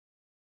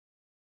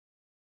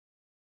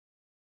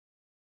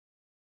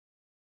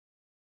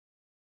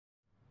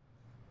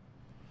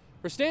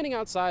We're standing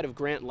outside of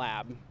Grant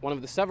Lab, one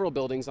of the several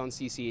buildings on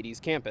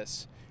CCAD's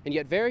campus, and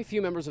yet very few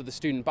members of the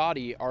student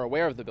body are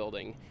aware of the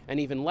building,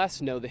 and even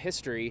less know the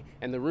history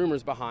and the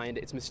rumors behind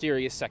its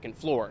mysterious second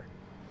floor.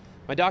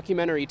 My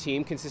documentary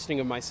team,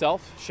 consisting of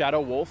myself, Shadow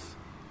Wolf,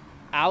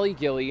 Allie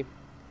Gilly,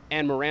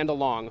 and Miranda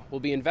Long, will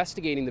be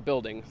investigating the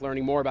building,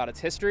 learning more about its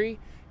history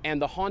and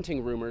the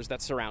haunting rumors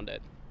that surround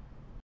it.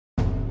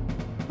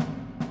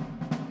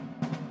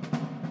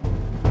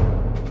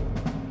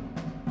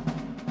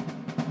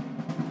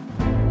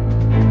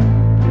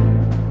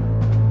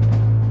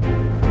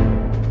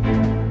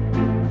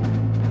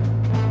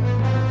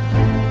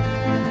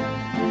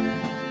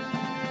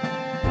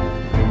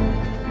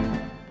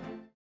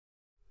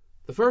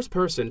 The first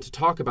person to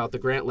talk about the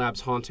Grant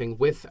Lab's haunting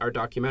with our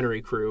documentary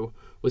crew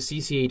was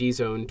CCAD's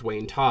own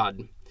Dwayne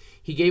Todd.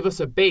 He gave us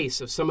a base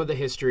of some of the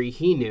history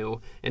he knew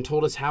and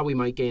told us how we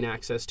might gain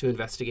access to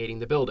investigating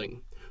the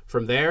building.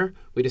 From there,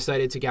 we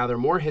decided to gather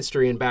more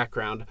history and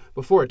background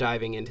before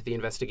diving into the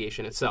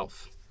investigation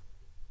itself.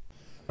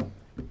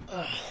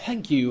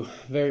 Thank you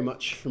very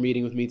much for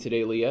meeting with me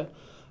today, Leah.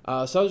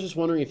 So I was just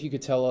wondering if you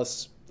could tell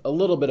us a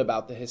little bit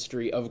about the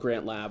history of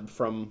Grant Lab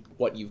from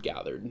what you've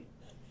gathered.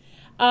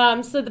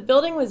 So the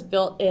building was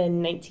built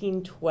in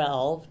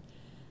 1912.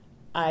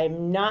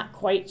 I'm not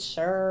quite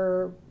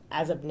sure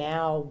as of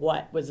now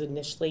what was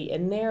initially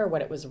in there,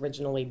 what it was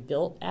originally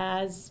built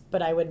as,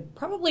 but I would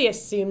probably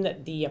assume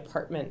that the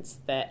apartments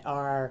that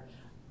are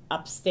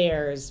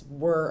upstairs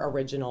were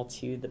original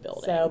to the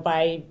building. So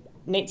by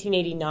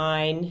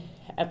 1989,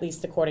 at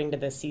least according to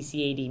the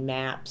CCAD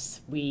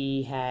maps,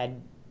 we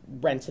had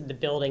rented the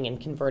building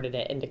and converted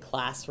it into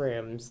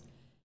classrooms.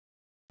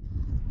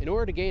 In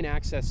order to gain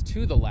access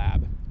to the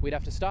lab, we'd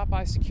have to stop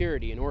by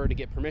security in order to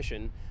get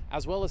permission,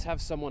 as well as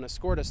have someone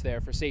escort us there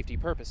for safety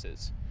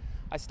purposes.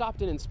 I stopped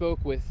in and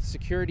spoke with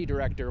Security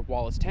Director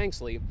Wallace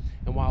Tanksley,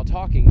 and while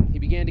talking, he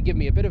began to give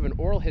me a bit of an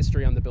oral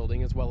history on the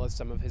building as well as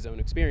some of his own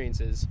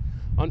experiences.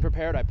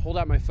 Unprepared, I pulled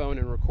out my phone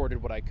and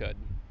recorded what I could.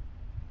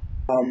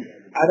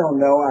 I don't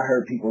know. I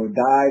heard people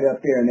died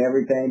up there and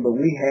everything, but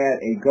we had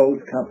a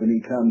ghost company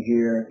come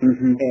here,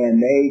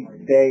 and they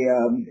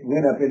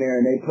went up in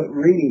there and they put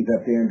readings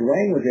up there, and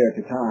Dwayne was there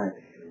at the time.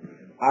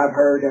 I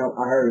heard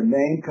a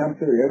name come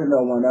through. There was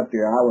no one up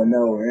there I would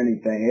know or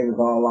anything. It was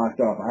all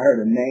locked off. I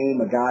heard a name,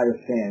 a guy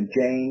was saying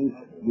James.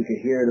 We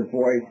could hear the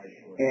voice,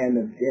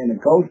 and the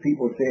ghost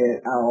people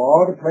said out of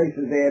all the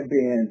places they had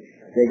been,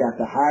 they got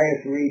the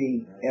highest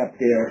reading up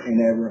there in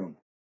that room.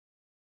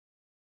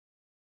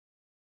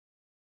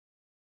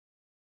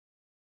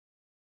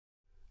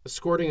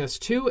 Escorting us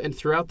to and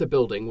throughout the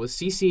building was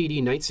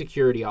CCAD Night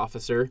Security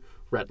Officer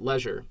Rhett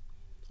Leisure.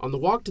 On the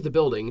walk to the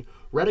building,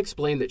 Rhett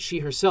explained that she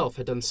herself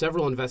had done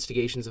several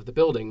investigations of the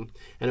building,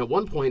 and at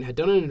one point had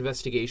done an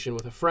investigation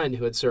with a friend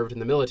who had served in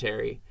the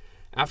military.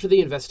 After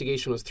the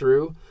investigation was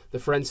through, the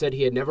friend said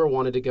he had never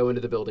wanted to go into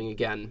the building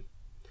again.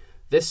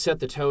 This set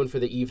the tone for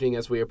the evening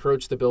as we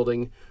approached the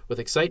building with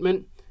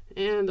excitement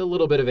and a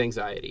little bit of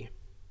anxiety.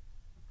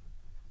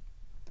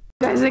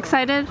 You guys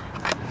excited?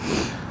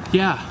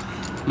 Yeah.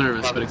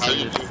 Nervous, but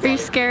excited. Are you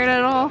scared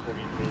at all?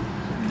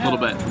 A little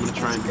bit. I'm going to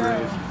try and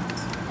brave.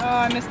 Oh,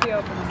 I missed the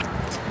opening.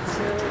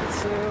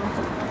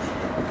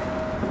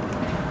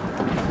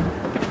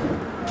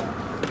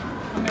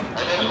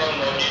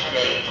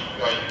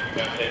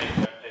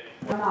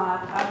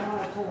 I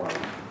want a tour.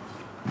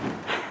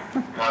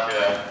 Copy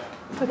that.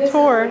 A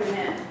tour?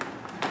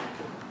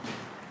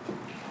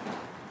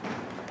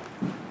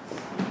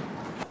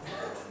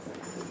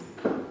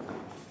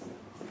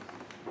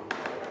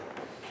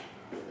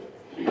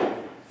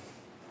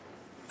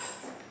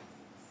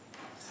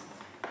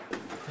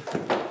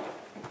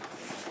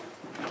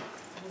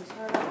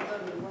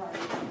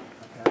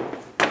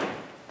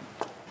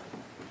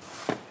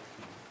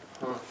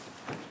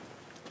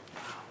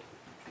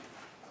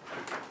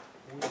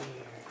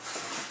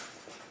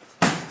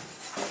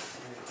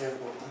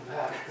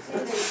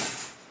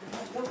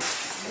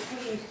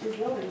 Between these two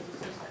buildings is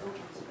just an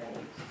open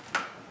space.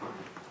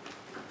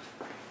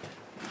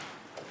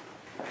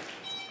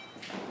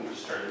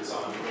 Just turn this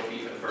on a little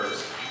even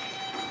first.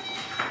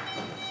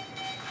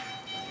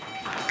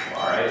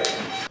 Alright.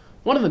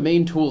 One of the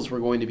main tools we're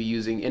going to be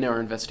using in our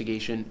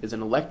investigation is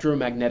an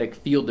electromagnetic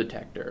field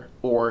detector,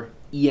 or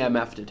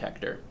EMF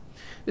detector.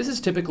 This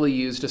is typically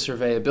used to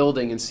survey a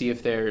building and see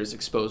if there's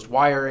exposed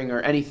wiring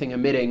or anything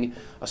emitting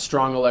a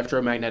strong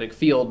electromagnetic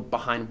field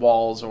behind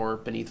walls or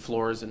beneath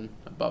floors and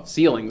above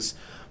ceilings.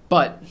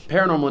 But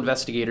paranormal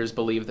investigators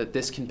believe that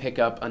this can pick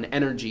up an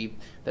energy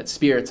that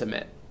spirits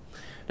emit.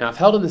 Now, if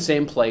held in the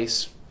same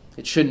place,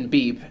 it shouldn't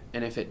beep,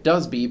 and if it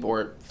does beep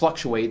or it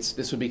fluctuates,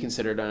 this would be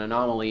considered an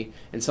anomaly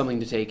and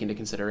something to take into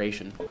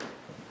consideration.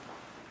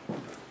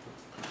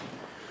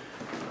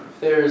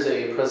 There's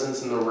a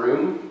presence in the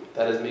room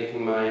that is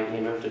making my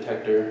EMF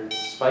detector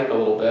spike a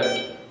little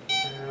bit.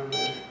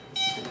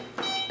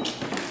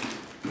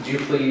 Could you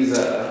please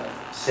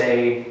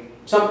say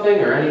something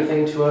or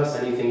anything to us,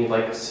 anything you'd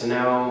like us to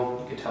know?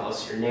 You could tell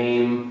us your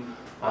name,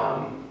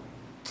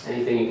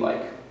 anything you'd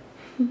like.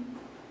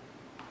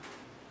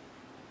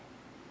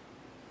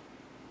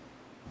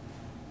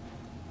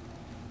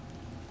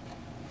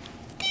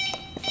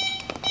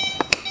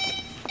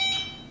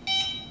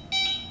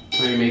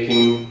 Are you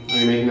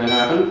making that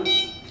happen?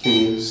 Can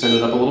you send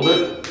it up a little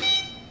bit?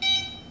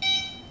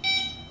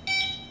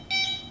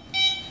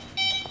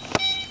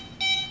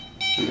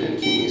 And then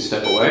can you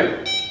step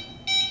away?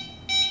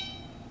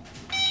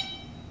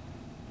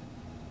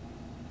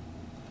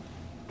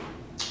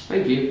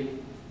 Thank you.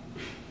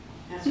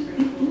 That's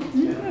pretty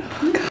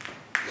cool.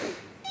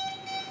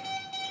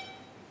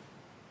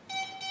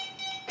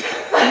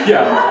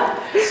 Yeah,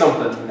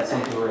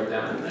 something right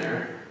down in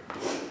there.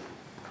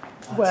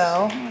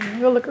 Well,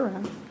 go look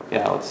around.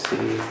 Yeah, let's see.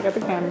 I got the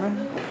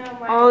camera.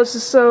 Oh, this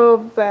is so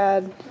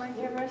bad. My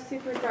camera's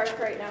super dark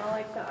right now,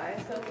 like the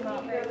eye, so it's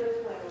not very.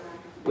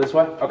 This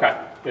way?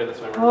 Okay. Here, this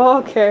way. Oh,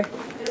 okay.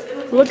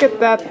 Look at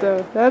that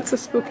though. That's a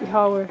spooky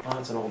hallway. Oh,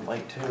 that's an old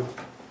light too.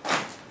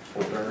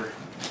 Older.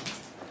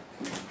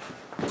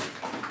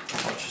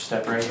 Watch your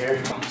step right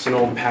here. It's an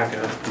old pack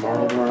of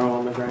Marlboro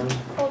on the ground.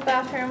 Old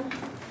bathroom.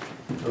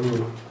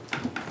 Ooh.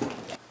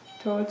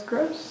 Toilet's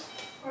gross.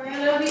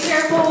 Orlando, be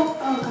careful.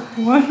 Oh,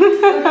 What?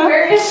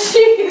 where is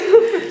she?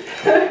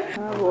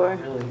 Oh boy.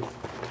 Really?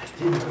 I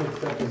didn't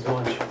expect this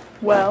much.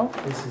 Well,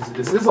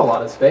 This is a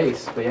lot of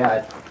space, but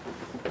yeah.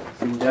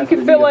 you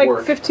could fit like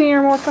 15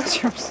 or more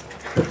classrooms.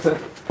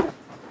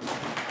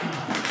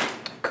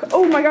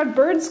 Oh my god,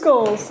 bird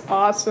skulls!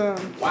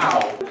 Awesome. Wow,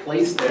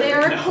 placed there. They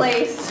are now.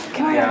 placed.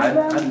 Can I Yeah, have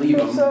them? I'd leave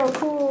They're them. so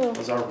cool.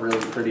 Those are really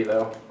pretty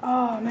though.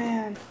 Oh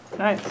man.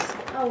 Nice.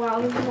 Oh wow,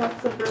 this is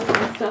lots of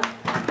broken stuff.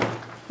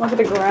 Look at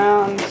the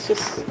ground. It's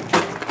just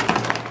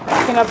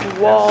picking up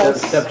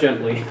walls. Step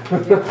gently.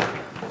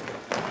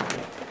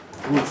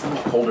 Ooh, it's a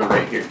little colder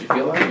right here. Do you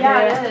feel that?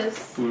 Yeah, it is.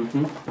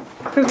 Mm-hmm.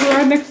 Because we're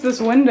right next to this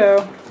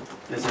window.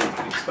 Is it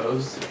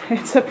exposed?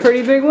 It's a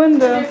pretty big Is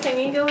window. your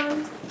thingy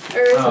going?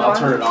 Or is it I'll on?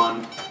 turn it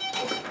on.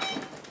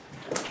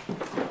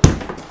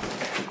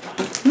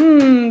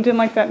 Didn't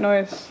like that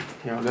noise.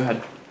 Here, go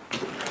ahead.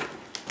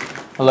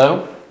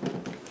 Hello?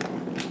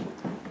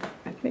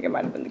 I think it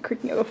might have been the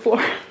creaking of the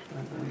floor.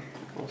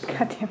 Also,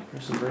 God damn.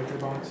 there's some breaker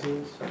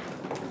boxes.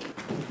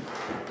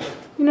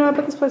 You know, I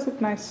bet this place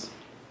looked nice.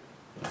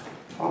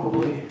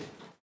 Probably.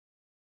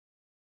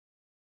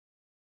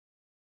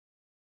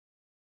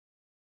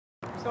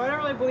 So I don't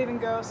really believe in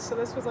ghosts, so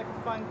this was like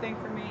a fun thing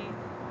for me,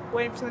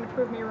 waiting for something to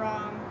prove me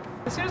wrong.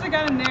 As soon as I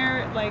got in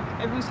there, like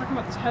everyone was talking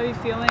about this heavy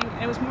feeling,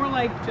 and it was more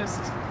like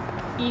just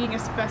eating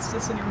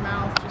asbestos in your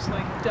mouth, just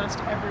like dust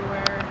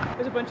everywhere.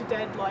 There's a bunch of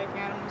dead like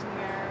animals in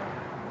there.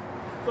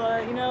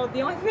 But you know,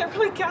 the only thing that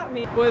really got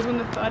me was when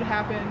the thud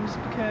happened,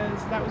 because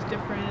that was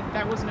different.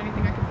 That wasn't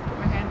anything I could put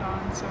my hand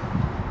on, so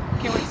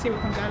can't wait to see what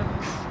comes out of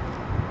this.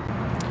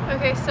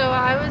 Okay, so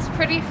I was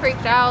pretty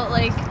freaked out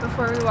like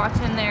before we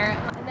walked in there.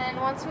 And then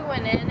once we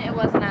went in, it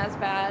wasn't as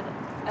bad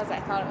as I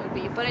thought it would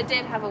be, but it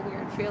did have a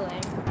weird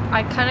feeling.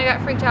 I kind of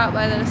got freaked out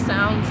by the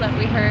sounds that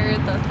we heard,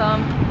 the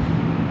thump,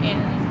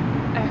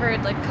 and I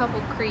heard like a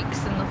couple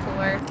creaks in the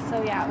floor.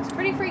 So yeah, it was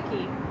pretty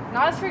freaky.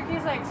 Not as freaky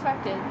as I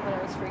expected, but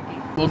it was freaky.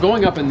 Well,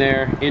 going up in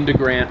there into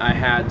Grant, I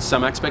had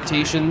some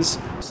expectations.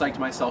 Psyched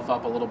myself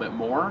up a little bit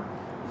more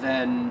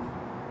than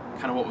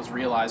kind of what was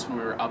realized when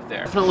we were up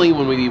there. Definitely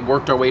when we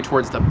worked our way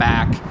towards the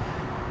back,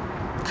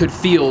 could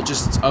feel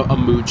just a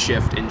mood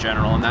shift in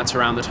general, and that's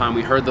around the time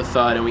we heard the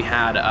thud and we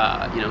had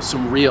you know,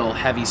 some real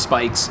heavy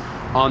spikes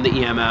on the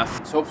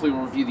EMF. So hopefully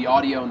we'll review the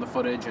audio and the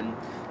footage and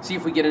see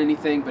if we get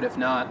anything, but if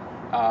not,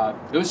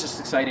 it was just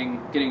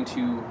exciting getting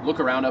to look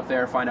around up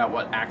there, find out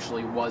what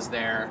actually was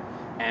there,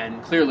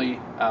 and clearly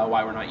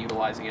why we're not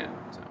utilizing it.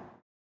 So.